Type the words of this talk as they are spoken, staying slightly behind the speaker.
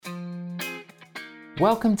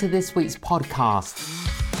Welcome to this week's podcast.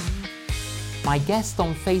 My guest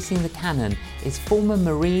on Facing the Canon is former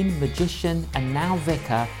Marine, magician and now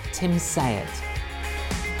vicar, Tim Saiet.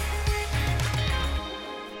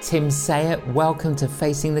 Tim Saiet, welcome to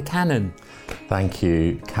Facing the Canon. Thank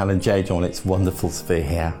you, Canon J.John. It's wonderful to be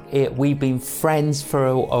here. We've been friends for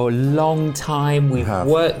a long time. We've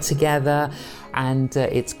worked together, and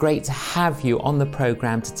it's great to have you on the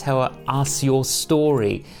programme to tell us your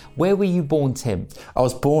story. Where were you born, Tim? I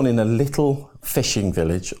was born in a little fishing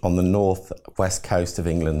village on the north-west coast of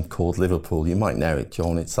England called Liverpool. You might know it,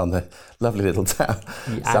 John. It's on the lovely little town.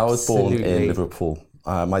 Yeah, so I was born in Liverpool.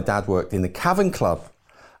 My dad worked in the Cavern Club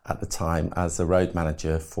at the time as a road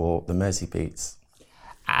manager for the Mersey Beats.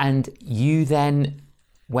 And you then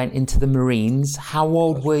went into the Marines. How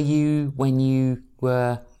old were you when you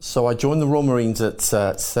were... So I joined the Royal Marines at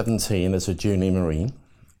 17 as a junior Marine,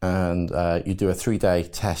 and you do a 3-day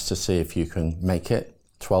test to see if you can make it.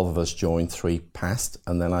 12 of us joined, 3 passed,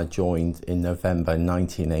 and then I joined in November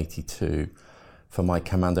 1982 for my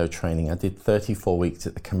commando training. I did 34 weeks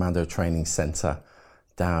at the Commando Training Centre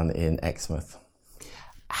down in Exmouth.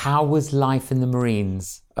 How was life in the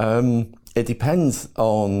Marines? It depends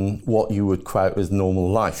on what you would quote as normal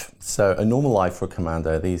life. So a normal life for a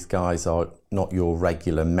commando, these guys are not your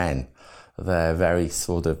regular men. They're very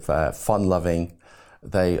sort of fun-loving.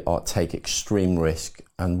 They take extreme risk,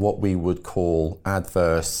 and what we would call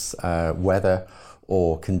adverse weather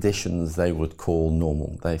or conditions they would call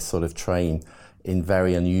normal. They sort of train in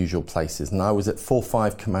very unusual places. And I was at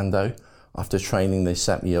 4-5 Commando. After training, they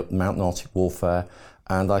set me up Mountain Arctic Warfare,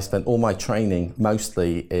 and I spent all my training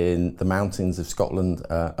mostly in the mountains of Scotland,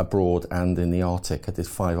 abroad, and in the Arctic. I did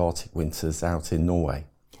 5 Arctic winters out in Norway.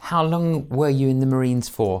 How long were you in the Marines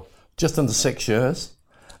for? Just under 6 years,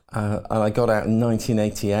 and I got out in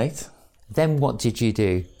 1988. Then what did you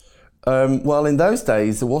do? Well, in those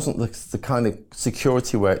days, there wasn't the kind of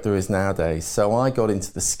security work there is nowadays. So I got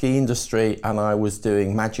into the ski industry, and I was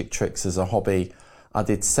doing magic tricks as a hobby. I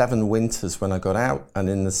did 7 winters when I got out, and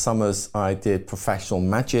in the summers I did professional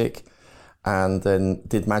magic, and then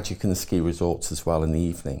did magic in the ski resorts as well in the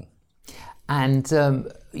evening. And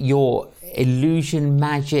your illusion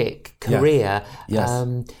magic career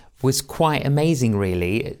was quite amazing,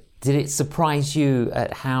 really. Did it surprise you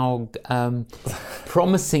at how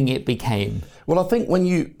promising it became? Well, I think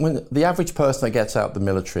when the average person that gets out of the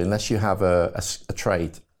military, unless you have a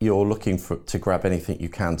trade, you're looking to grab anything you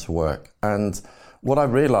can to work. And what I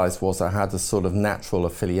realised was I had a sort of natural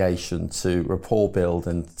affiliation to rapport build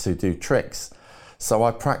and to do tricks. So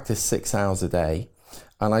I practiced 6 hours a day,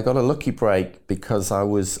 and I got a lucky break because I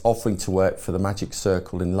was offering to work for the Magic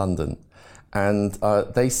Circle in London. And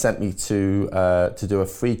they sent me to do a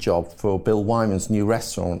free job for Bill Wyman's new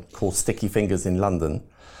restaurant called Sticky Fingers in London.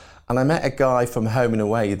 And I met a guy from Home and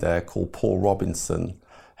Away there called Paul Robinson,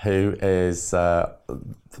 who is,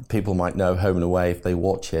 people might know Home and Away if they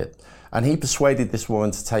watch it. And he persuaded this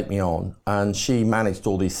woman to take me on, and she managed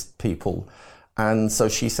all these people. And so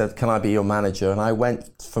she said, "Can I be your manager?" And I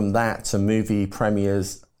went from that to movie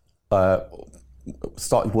premieres,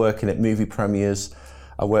 started working at movie premieres.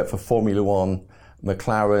 I worked for Formula One,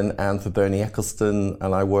 McLaren, and for Bernie Ecclestone,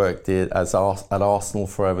 and I worked at Arsenal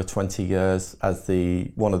for over 20 years as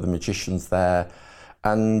one of the magicians there.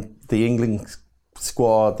 And the England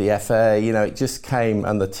squad, the FA, it just came,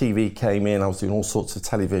 and the TV came in. I was doing all sorts of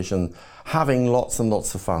television, having lots and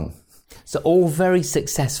lots of fun. So all very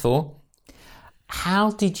successful.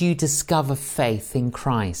 How did you discover faith in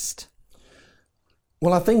Christ?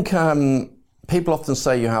 Well, I think people often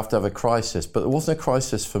say you have to have a crisis, but there wasn't a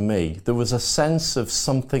crisis for me. There was a sense of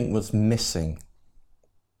something was missing.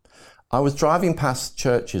 I was driving past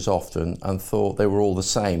churches often and thought they were all the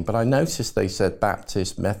same, but I noticed they said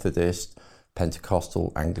Baptist, Methodist,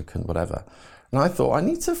 Pentecostal, Anglican, whatever. And I thought, I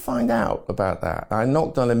need to find out about that. I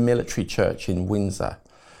knocked on a military church in Windsor.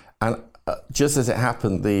 And just as it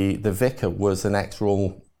happened, the vicar was an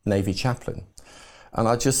ex-Royal Navy chaplain. And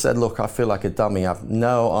I just said, look, I feel like a dummy. I have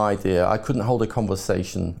no idea. I couldn't hold a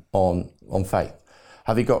conversation on faith.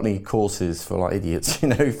 Have you got any courses for like idiots,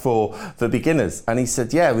 for beginners? And he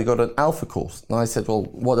said, yeah, we got an alpha course. And I said, well,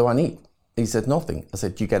 what do I need? He said, nothing. I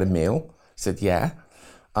said, do you get a meal? He said, yeah.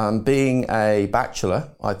 Being a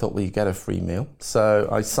bachelor, I thought, well, you get a free meal. So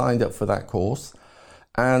I signed up for that course.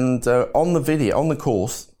 And on the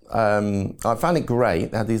course, I found it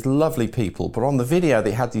great. They had these lovely people, but on the video,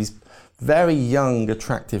 they had these very young,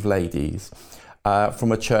 attractive ladies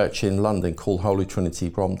from a church in London called Holy Trinity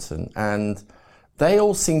Brompton. And they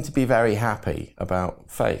all seemed to be very happy about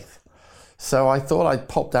faith. So I thought I'd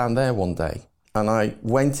pop down there one day And I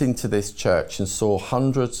went into this church and saw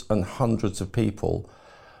hundreds and hundreds of people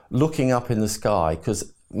looking up in the sky,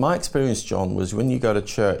 because my experience, John, was when you go to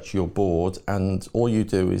church, you're bored, and all you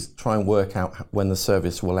do is try and work out when the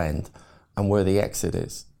service will end and where the exit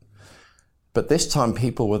is. But this time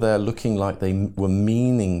people were there looking like they were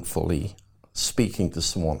meaningfully speaking to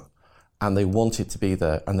someone, and they wanted to be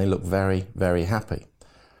there, and they looked very, very happy.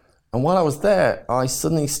 And while I was there, I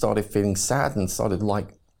suddenly started feeling sad and started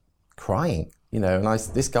crying, and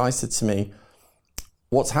this guy said to me,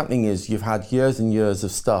 what's happening is you've had years and years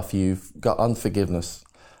of stuff, you've got unforgiveness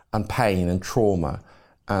and pain and trauma,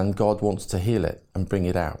 and God wants to heal it and bring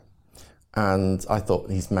it out. And I thought,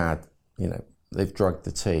 he's mad, they've drugged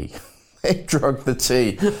the tea. They drugged the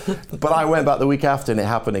tea. But I went back the week after and it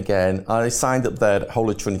happened again. I signed up there at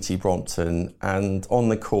Holy Trinity Brompton, and on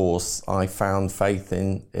the course I found faith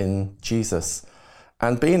in Jesus.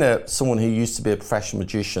 And being someone who used to be a professional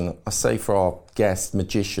magician, I say for our guest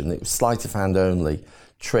magician, it was sleight of hand only,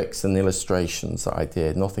 tricks and illustrations that I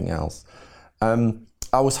did, nothing else.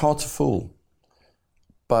 I was hard to fool.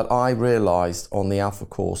 But I realised on the Alpha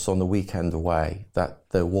course on the weekend away that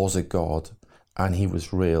there was a God, and he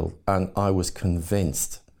was real, and I was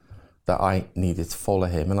convinced that I needed to follow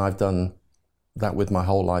him, and I've done that with my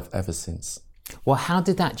whole life ever since. Well, how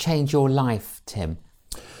did that change your life, Tim?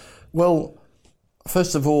 Well,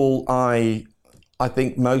 first of all, I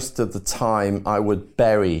think most of the time I would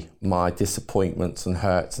bury my disappointments and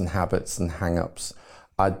hurts and habits and hang-ups.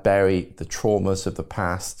 I'd bury the traumas of the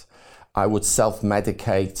past. I would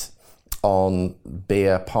self-medicate on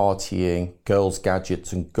beer, partying, girls,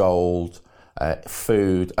 gadgets and gold,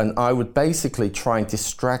 food, and I would basically try and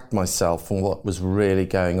distract myself from what was really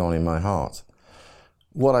going on in my heart.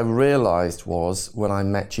 What I realized was when I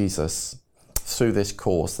met Jesus through this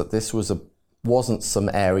course that this wasn't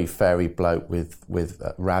some airy-fairy bloke with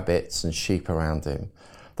rabbits and sheep around him,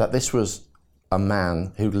 that this was a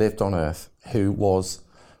man who lived on earth, who was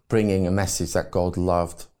bringing a message that God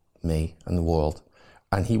loved me and the world,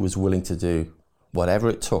 and he was willing to do whatever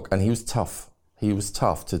it took, and he was tough. He was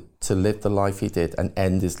tough to live the life he did and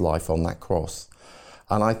end his life on that cross.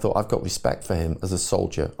 And I thought, I've got respect for him as a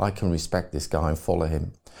soldier. I can respect this guy and follow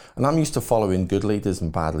him. And I'm used to following good leaders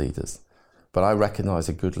and bad leaders, but I recognize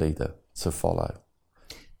a good leader to follow.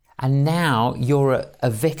 And now you're a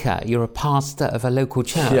vicar, you're a pastor of a local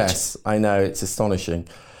church. Yes, I know, it's astonishing.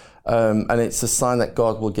 And it's a sign that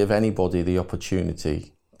God will give anybody the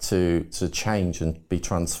opportunity to change and be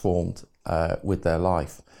transformed with their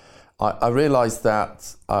life. I realised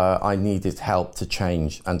that I needed help to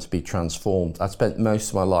change and to be transformed. I spent most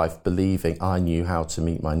of my life believing I knew how to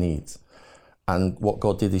meet my needs. And what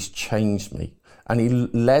God did is change me. And he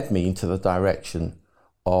led me into the direction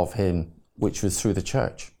of him, which was through the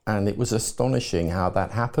church. And it was astonishing how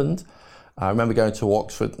that happened. I remember going to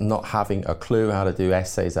Oxford, not having a clue how to do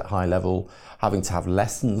essays at high level, having to have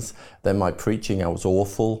lessons. Then my preaching, I was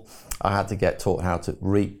awful. I had to get taught how to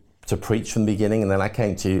preach from the beginning, and then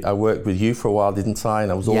I worked with you for a while, didn't I?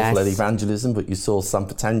 And I was awful at evangelism, but you saw some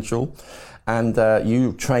potential, and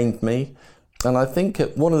you trained me. And I think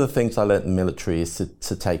one of the things I learned in the military is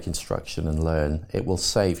to take instruction and learn. It will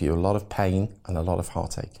save you a lot of pain and a lot of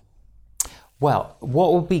heartache. Well,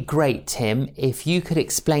 what would be great, Tim, if you could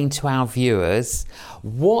explain to our viewers,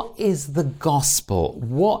 what is the gospel?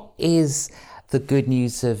 What is the good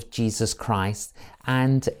news of Jesus Christ?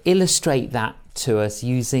 And illustrate that to us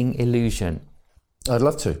using illusion. I'd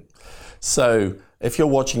love to. So if you're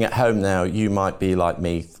watching at home now, you might be like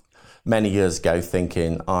me many years ago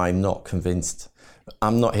thinking, I'm not convinced.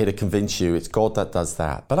 I'm not here to convince you. It's God that does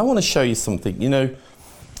that. But I want to show you something.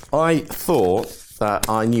 I thought that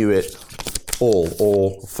I knew it all,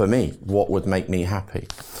 or for me, what would make me happy.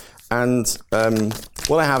 And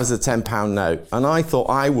what I have is a £10 note. And I thought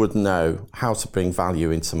I would know how to bring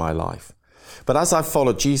value into my life. But as I've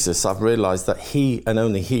followed Jesus, I've realised that he and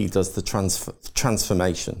only he does the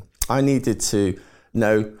transformation. I needed to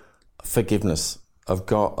know forgiveness of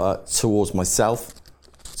God towards myself,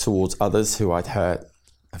 towards others who I'd hurt.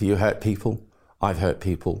 Have you hurt people? I've hurt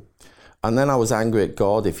people. And then I was angry at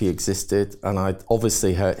God if he existed, and I'd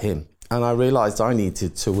obviously hurt him. And I realised I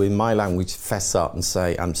needed to, in my language, fess up and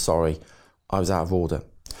say, I'm sorry, I was out of order.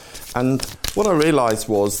 And what I realised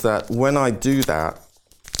was that when I do that,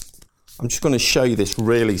 I'm just going to show you this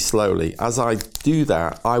really slowly. As I do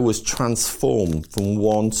that, I was transformed from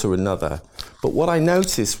one to another. But what I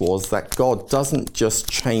noticed was that God doesn't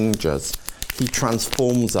just change us, he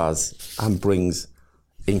transforms us and brings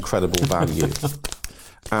incredible value.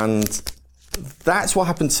 And that's what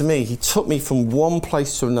happened to me. He took me from one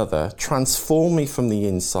place to another, transformed me from the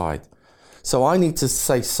inside. So I need to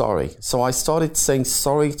say sorry. So I started saying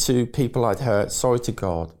sorry to people I'd hurt, sorry to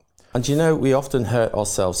God. And you know, we often hurt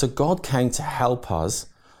ourselves. So God came to help us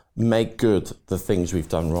make good the things we've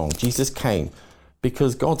done wrong. Jesus came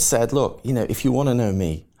because God said, look, you know, if you want to know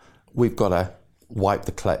me, we've got to wipe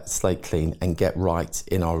the slate clean and get right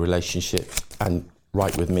in our relationship and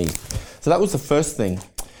right with me. So that was the first thing.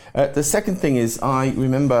 The second thing is, I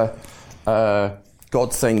remember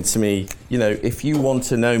God saying to me, you know, if you want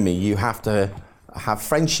to know me, you have to have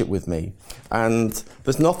friendship with me. And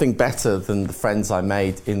there's nothing better than the friends I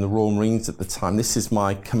made in the Royal Marines at the time. This is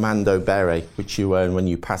my commando beret, which you earn when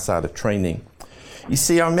you pass out of training. You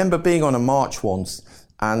see, I remember being on a march once,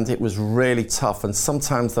 and it was really tough. And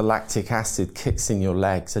sometimes the lactic acid kicks in your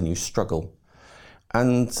legs and you struggle.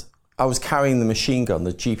 And I was carrying the machine gun,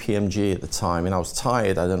 the GPMG at the time, and I was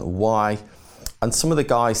tired, I don't know why. And some of the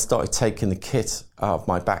guys started taking the kit out of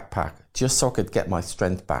my backpack just so I could get my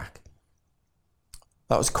strength back.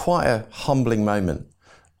 That was quite a humbling moment.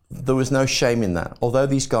 There was no shame in that. Although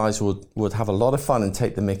these guys would have a lot of fun and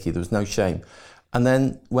take the mickey, there was no shame. And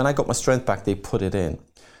then when I got my strength back, they put it in.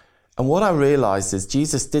 And what I realized is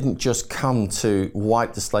Jesus didn't just come to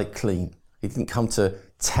wipe the slate clean. He didn't come to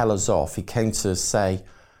tell us off. He came to say,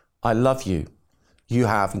 I love you. You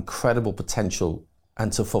have incredible potential.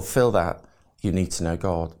 And to fulfill that, you need to know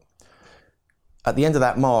God. At the end of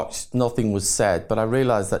that march, nothing was said, but I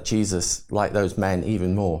realized that Jesus, like those men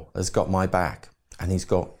even more, has got my back, and he's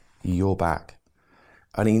got your back.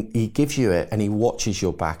 And he gives you it, and he watches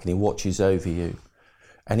your back, and he watches over you.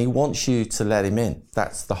 And he wants you to let him in.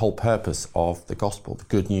 That's the whole purpose of the gospel, the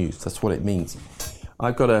good news. That's what it means.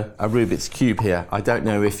 I've got a Rubik's Cube here. I don't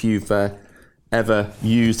know if you've ever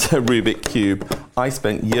used a Rubik's Cube. I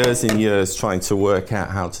spent years and years trying to work out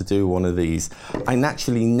how to do one of these. I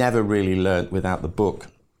naturally never really learned without the book.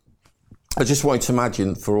 I just want you to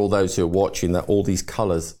imagine, for all those who are watching, that all these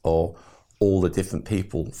colours are all the different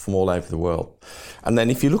people from all over the world. And then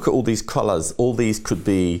if you look at all these colours, all these could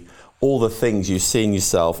be all the things you see in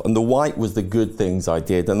yourself. And the white was the good things I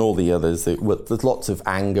did, and all the others, there's lots of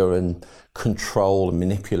anger and control and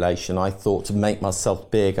manipulation. I thought to make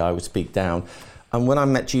myself big, I would speak down. And when I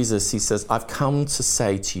met Jesus, he says, I've come to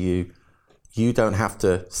say to you, you don't have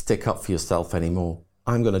to stick up for yourself anymore.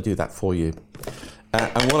 I'm going to do that for you.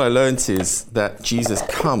 And what I learned is that Jesus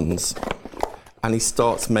comes and he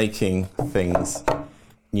starts making things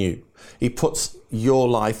new. He puts your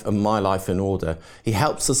life and my life in order. He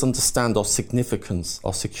helps us understand our significance,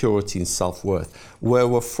 our security and self-worth, where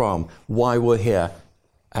we're from, why we're here,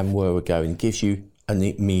 and where we're going. He gives you and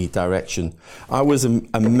me direction. I was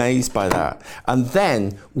amazed by that. And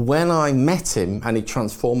then when I met him and he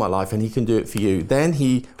transformed my life, and he can do it for you, then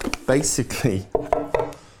he basically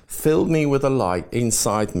filled me with a light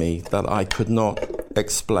inside me that I could not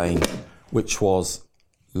explain, which was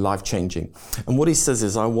life-changing. And what he says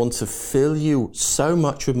is, I want to fill you so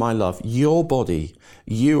much with my love. Your body,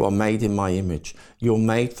 you are made in my image. You're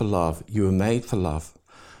made for love. You are made for love.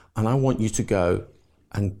 And I want you to go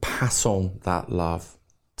and pass on that love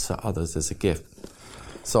to others as a gift.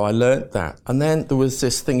 So I learned that. And then there was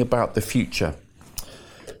this thing about the future.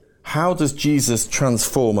 How does Jesus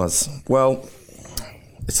transform us? Well,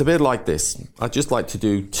 it's a bit like this. I'd just like to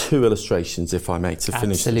do two illustrations, if I may, to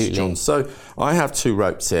finish this, John. So I have two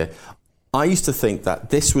ropes here. I used to think that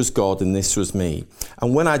this was God and this was me.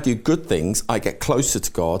 And when I do good things, I get closer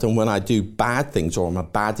to God. And when I do bad things, or I'm a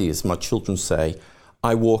baddie, as my children say,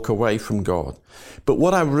 I walk away from God. But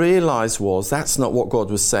what I realized was that's not what God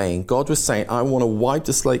was saying. God was saying, I want to wipe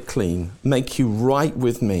the slate clean, make you right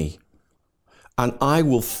with me, and I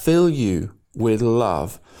will fill you with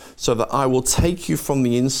love so that I will take you from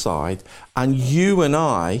the inside, and you and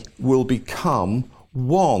I will become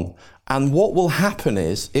one. And what will happen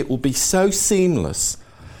is it will be so seamless,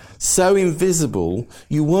 so invisible,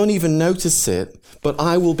 you won't even notice it, but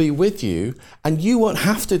I will be with you, and you won't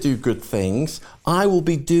have to do good things. I will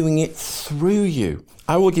be doing it through you.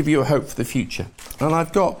 I will give you a hope for the future. And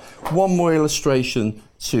I've got one more illustration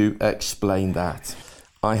to explain that.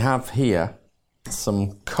 I have here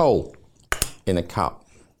some coal in a cup.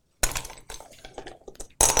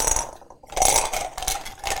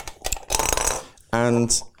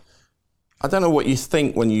 And I don't know what you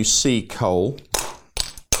think when you see coal.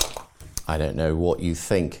 I don't know what you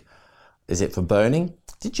think. Is it for burning?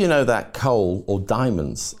 Did you know that coal or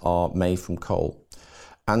diamonds are made from coal?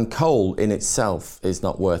 And coal in itself is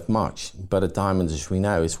not worth much, but a diamond, as we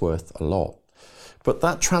know, is worth a lot. But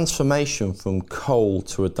that transformation from coal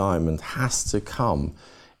to a diamond has to come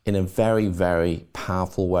in a very, very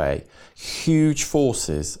powerful way. Huge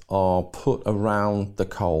forces are put around the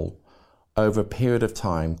coal, over a period of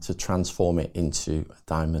time to transform it into a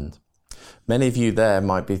diamond. Many of you there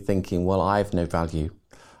might be thinking, well, I have no value.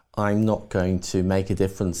 I'm not going to make a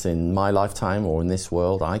difference in my lifetime or in this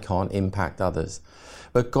world. I can't impact others.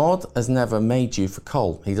 But God has never made you for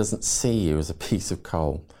coal. He doesn't see you as a piece of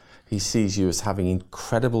coal. He sees you as having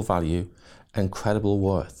incredible value, incredible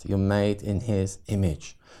worth. You're made in His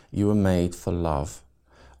image. You were made for love.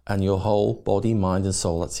 And your whole body, mind and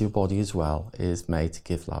soul, that's your body as well, is made to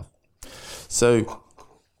give love. So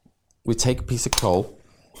we take a piece of coal.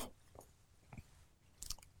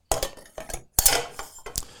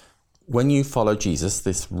 When you follow Jesus,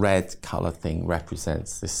 this red colour thing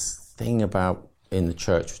represents this thing about, in the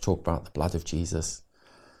church, we talk about the blood of Jesus.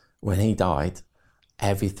 When He died,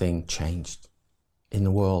 everything changed in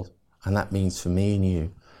the world. And that means for me and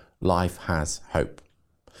you, life has hope.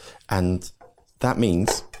 And that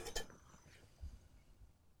means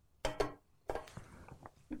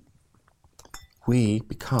we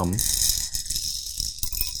become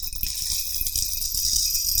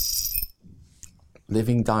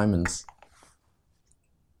living diamonds,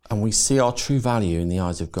 and we see our true value in the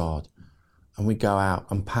eyes of God, and we go out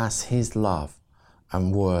and pass His love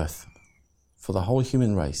and worth for the whole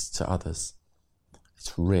human race to others.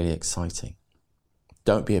 It's really exciting.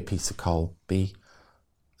 Don't be a piece of coal, be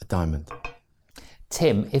a diamond.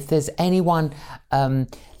 Tim, if there's anyone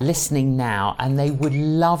listening now and they would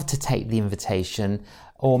love to take the invitation,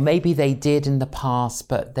 or maybe they did in the past,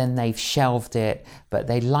 but then they've shelved it, but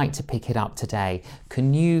they'd like to pick it up today,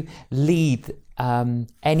 can you lead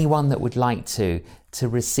anyone that would like to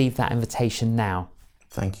receive that invitation now?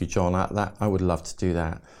 Thank you, John. I would love to do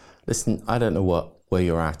that. Listen, I don't know where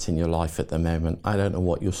you're at in your life at the moment. I don't know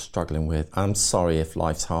what you're struggling with. I'm sorry if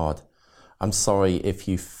life's hard. I'm sorry if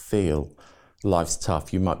you feel life's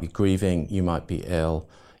tough. You might be grieving, you might be ill,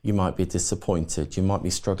 you might be disappointed, you might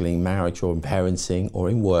be struggling in marriage or in parenting or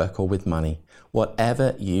in work or with money.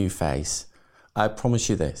 Whatever you face, I promise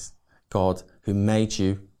you this, God who made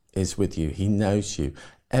you is with you. He knows you,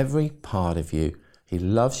 every part of you. He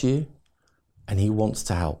loves you and He wants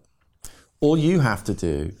to help. All you have to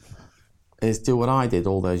do is do what I did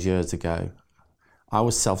all those years ago. I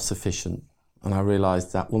was self-sufficient and I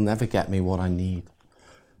realized that will never get me what I need.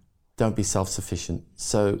 Don't be self-sufficient.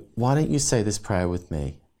 So why don't you say this prayer with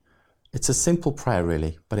me? It's a simple prayer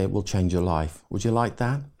really, but it will change your life. Would you like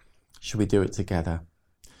that? Should we do it together?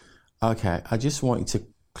 Okay, I just want you to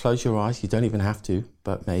close your eyes. You don't even have to,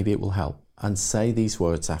 but maybe it will help. And say these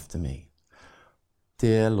words after me.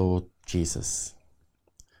 Dear Lord Jesus,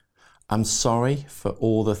 I'm sorry for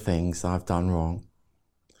all the things I've done wrong,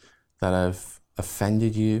 that have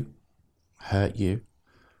offended you, hurt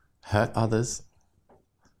others,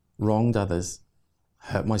 wronged others,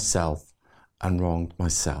 hurt myself, and wronged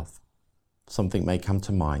myself. Something may come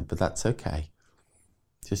to mind, but that's okay.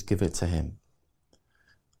 Just give it to Him.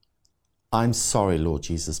 I'm sorry, Lord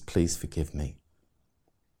Jesus, please forgive me.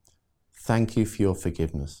 Thank you for your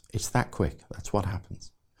forgiveness. It's that quick. That's what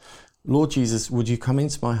happens. Lord Jesus, would you come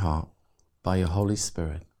into my heart by your Holy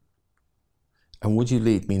Spirit? And would you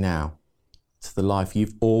lead me now to the life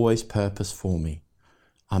you've always purposed for me?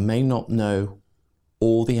 I may not know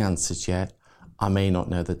all the answers yet. I may not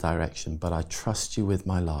know the direction, but I trust you with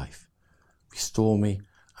my life. Restore me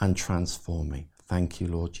and transform me. Thank you,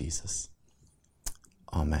 Lord Jesus.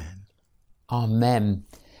 Amen. Amen.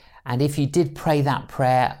 And if you did pray that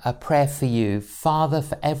prayer, a prayer for you, Father,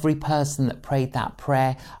 for every person that prayed that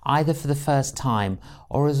prayer, either for the first time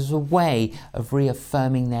or as a way of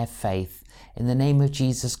reaffirming their faith, in the name of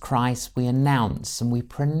Jesus Christ, we announce and we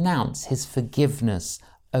pronounce His forgiveness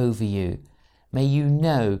over you. May you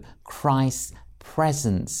know Christ's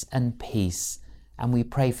presence and peace. And we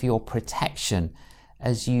pray for your protection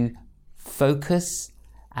as you focus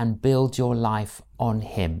and build your life on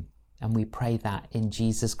Him. And we pray that in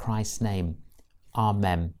Jesus Christ's name.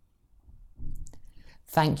 Amen.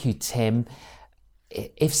 Thank you, Tim.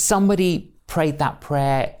 If somebody prayed that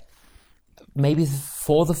prayer, maybe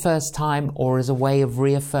for the first time or as a way of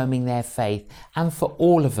reaffirming their faith, and for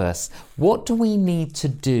all of us, what do we need to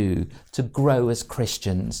do to grow as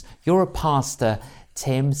Christians? You're a pastor,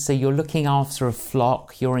 Tim, so you're looking after a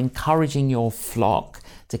flock, you're encouraging your flock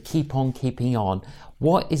to keep on keeping on.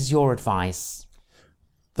 What is your advice?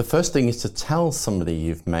 The first thing is to tell somebody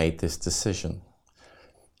you've made this decision.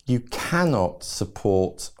 You cannot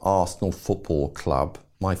support Arsenal Football Club,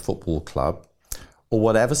 my football club, or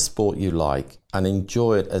whatever sport you like, and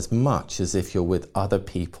enjoy it as much as if you're with other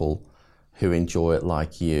people who enjoy it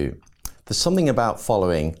like you. There's something about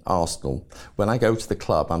following Arsenal. When I go to the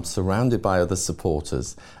club, I'm surrounded by other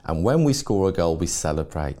supporters, and when we score a goal, we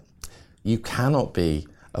celebrate. You cannot be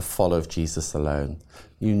a follower of Jesus alone.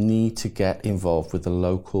 You need to get involved with the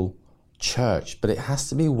local church, but it has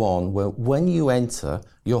to be one where when you enter,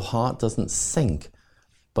 your heart doesn't sink,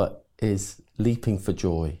 but is leaping for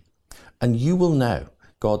joy. And you will know,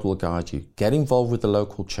 God will guide you. Get involved with the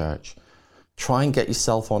local church. Try and get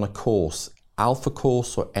yourself on a course, Alpha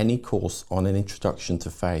course or any course on an introduction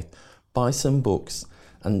to faith. Buy some books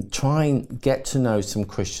and try and get to know some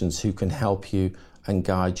Christians who can help you and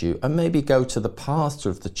guide you. And maybe go to the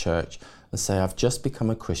pastor of the church and say, I've just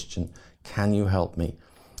become a Christian. Can you help me?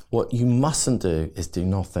 What you mustn't do is do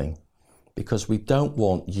nothing, because we don't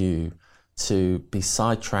want you to be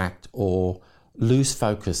sidetracked or lose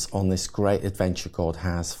focus on this great adventure God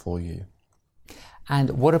has for you.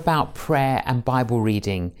 And what about prayer and Bible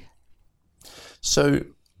reading? So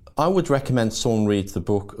I would recommend someone reads the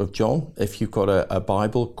book of John. If you've got a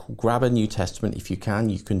Bible, grab a New Testament if you can.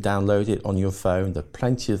 You can download it on your phone. There are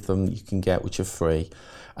plenty of them you can get which are free.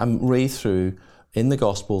 And read through in the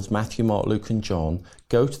Gospels, Matthew, Mark, Luke and John.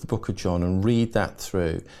 Go to the book of John and read that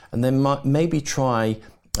through. And then maybe try,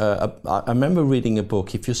 I remember reading a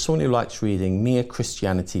book, if you're someone who likes reading, Mere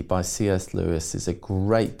Christianity by C.S. Lewis is a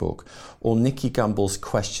great book. Or Nicky Gumbel's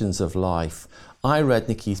Questions of Life. I read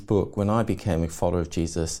Nicky's book when I became a follower of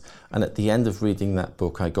Jesus, and at the end of reading that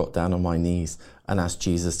book, I got down on my knees and asked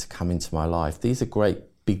Jesus to come into my life. These are great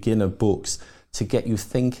beginner books to get you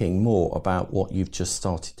thinking more about what you've just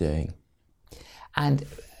started doing. And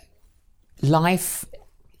life,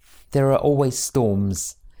 there are always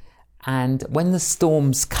storms. And when the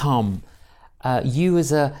storms come,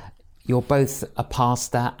 you're both a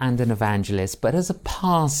pastor and an evangelist, but as a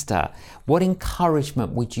pastor, what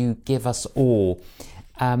encouragement would you give us all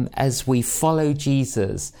as we follow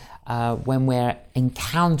Jesus when we're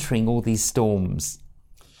encountering all these storms?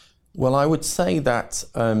 Well, I would say that,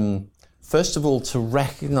 first of all, to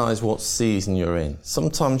recognize what season you're in.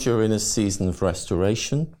 Sometimes you're in a season of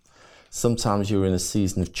restoration. Sometimes you're in a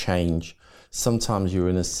season of change. Sometimes you're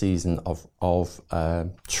in a season of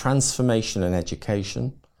transformation and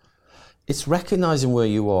education. It's recognizing where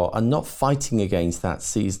you are and not fighting against that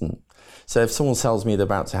season. So if someone tells me they're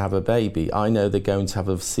about to have a baby, I know they're going to have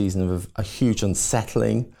a season of a huge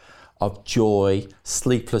unsettling, of joy,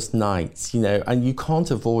 sleepless nights, and you can't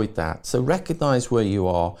avoid that. So recognize where you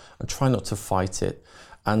are and try not to fight it,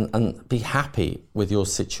 and be happy with your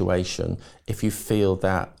situation if you feel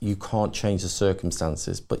that you can't change the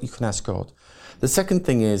circumstances, but you can ask God. The second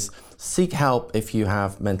thing is seek help if you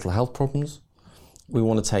have mental health problems. We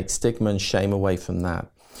want to take stigma and shame away from that.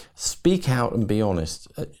 Speak out and be honest.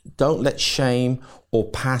 Don't let shame or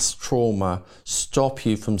past trauma stop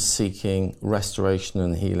you from seeking restoration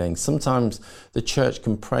and healing. Sometimes the church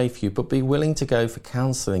can pray for you, but be willing to go for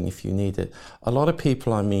counselling if you need it. A lot of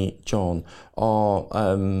people I meet, John,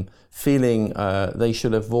 are feeling they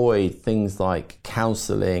should avoid things like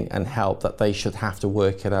counselling and help, that they should have to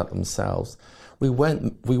work it out themselves. We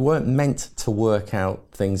weren't meant to work out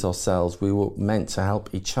things ourselves. We were meant to help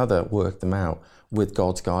each other work them out with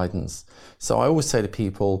God's guidance. So I always say to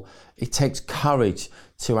people, it takes courage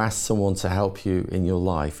to ask someone to help you in your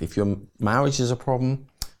life. If your marriage is a problem,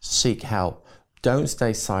 seek help. Don't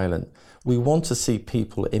stay silent. We want to see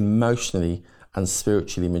people emotionally and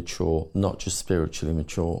spiritually mature, not just spiritually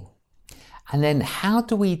mature. And then how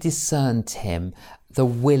do we discern, Tim, the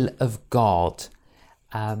will of God?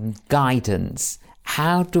 Guidance.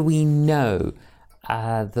 How do we know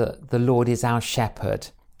that the Lord is our shepherd?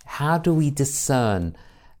 How do we discern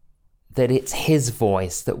that it's his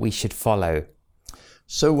voice that we should follow?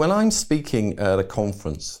 So when I'm speaking at a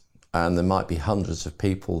conference, and there might be hundreds of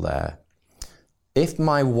people there, if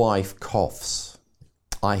my wife coughs,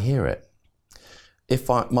 I hear it. If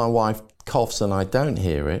my wife coughs and I don't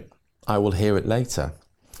hear it, I will hear it later.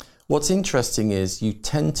 What's interesting is you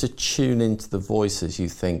tend to tune into the voices you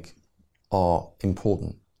think are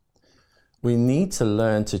important. We need to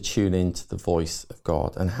learn to tune into the voice of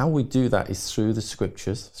God. And how we do that is through the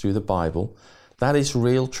scriptures, through the Bible. That is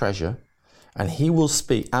real treasure. And he will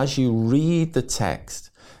speak. As you read the text,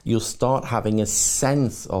 you'll start having a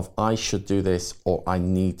sense of, I should do this, or I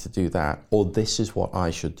need to do that, or this is what I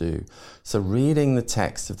should do. So reading the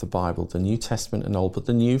text of the Bible, the New Testament and Old, but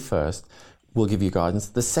the New first, will give you guidance.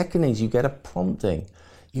 The second is you get a prompting.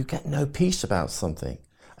 You get no peace about something.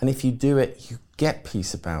 And if you do it, you get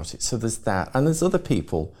peace about it. So there's that. And there's other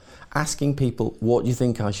people, asking people, what do you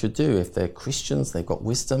think I should do? If they're Christians, they've got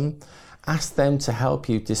wisdom, ask them to help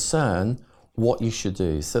you discern what you should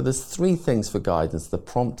do. So there's three things for guidance: the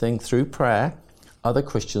prompting through prayer, other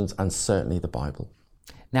Christians, and certainly the Bible.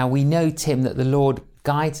 Now we know, Tim, that the Lord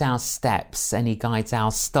guides our steps and he guides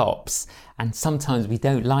our stops. And sometimes we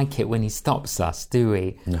don't like it when he stops us, do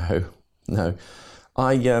we? No.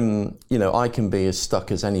 I can be as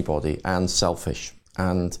stuck as anybody and selfish.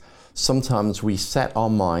 And sometimes we set our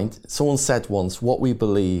mind. Someone said once, what we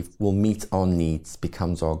believe will meet our needs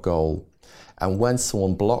becomes our goal. And when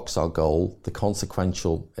someone blocks our goal, the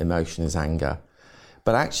consequential emotion is anger.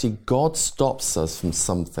 But actually, God stops us from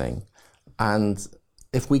something. And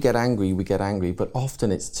if we get angry, we get angry. But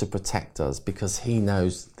often it's to protect us because he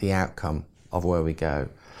knows the outcome of where we go.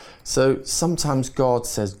 So sometimes God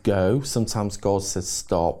says go, sometimes God says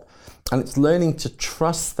stop. And it's learning to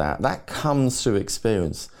trust that. That comes through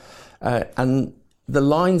experience. And the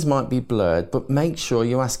lines might be blurred, but make sure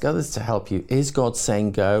you ask others to help you. Is God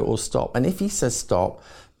saying go or stop? And if he says stop,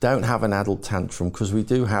 don't have an adult tantrum, because we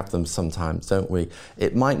do have them sometimes, don't we?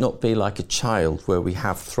 It might not be like a child where we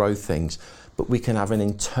throw things, but we can have an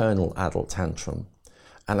internal adult tantrum.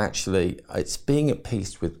 And actually, it's being at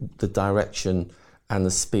peace with the direction and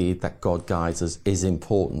the speed that God guides us is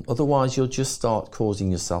important. Otherwise, you'll just start causing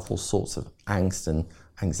yourself all sorts of angst and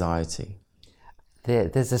anxiety.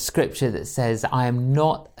 There's a scripture that says, I am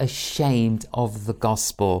not ashamed of the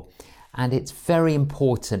gospel. And it's very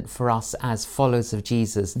important for us as followers of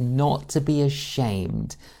Jesus not to be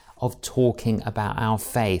ashamed of talking about our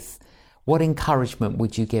faith. What encouragement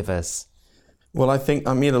would you give us? Well, I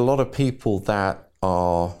meet a lot of people that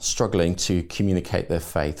are struggling to communicate their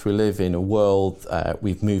faith. We live in a world,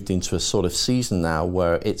 we've moved into a sort of season now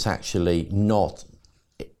where it's actually not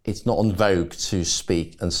on vogue to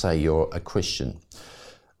speak and say you're a Christian.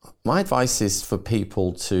 My advice is for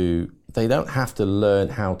people they don't have to learn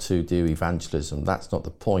how to do evangelism. That's not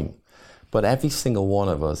the point. But every single one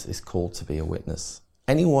of us is called to be a witness.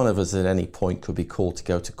 Any one of us at any point could be called to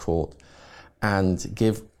go to court and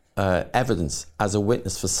give evidence as a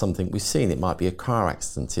witness for something we've seen. It might be a car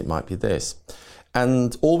accident, it might be this.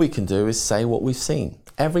 And all we can do is say what we've seen.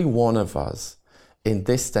 Every one of us in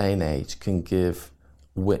this day and age can give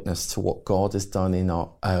witness to what God has done in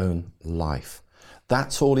our own life.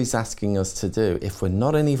 That's all he's asking us to do. If we're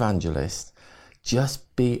not an evangelist,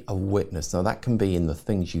 just be a witness. Now that can be in the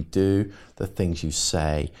things you do, the things you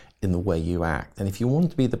say, in the way you act. And if you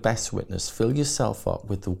want to be the best witness, fill yourself up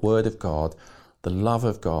with the word of God, the love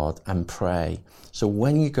of God, and pray. So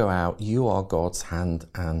when you go out, you are God's hand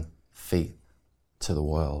and feet to the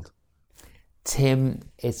world. Tim,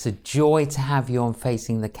 it's a joy to have you on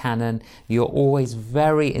Facing the Canon. You're always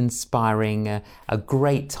very inspiring, a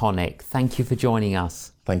great tonic. Thank you for joining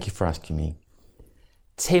us. Thank you for asking me.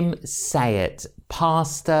 Tim Saiet,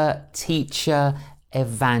 pastor, teacher,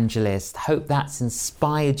 evangelist. Hope that's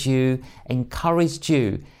inspired you, encouraged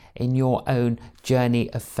you in your own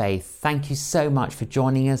journey of faith. Thank you so much for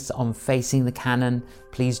joining us on Facing the Canon.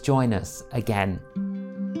 Please join us again.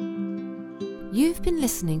 You've been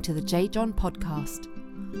listening to the J.John podcast.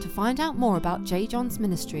 To find out more about J.John's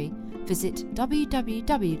ministry, visit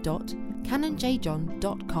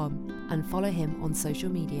www.canonjjohn.com and follow him on social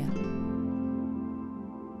media.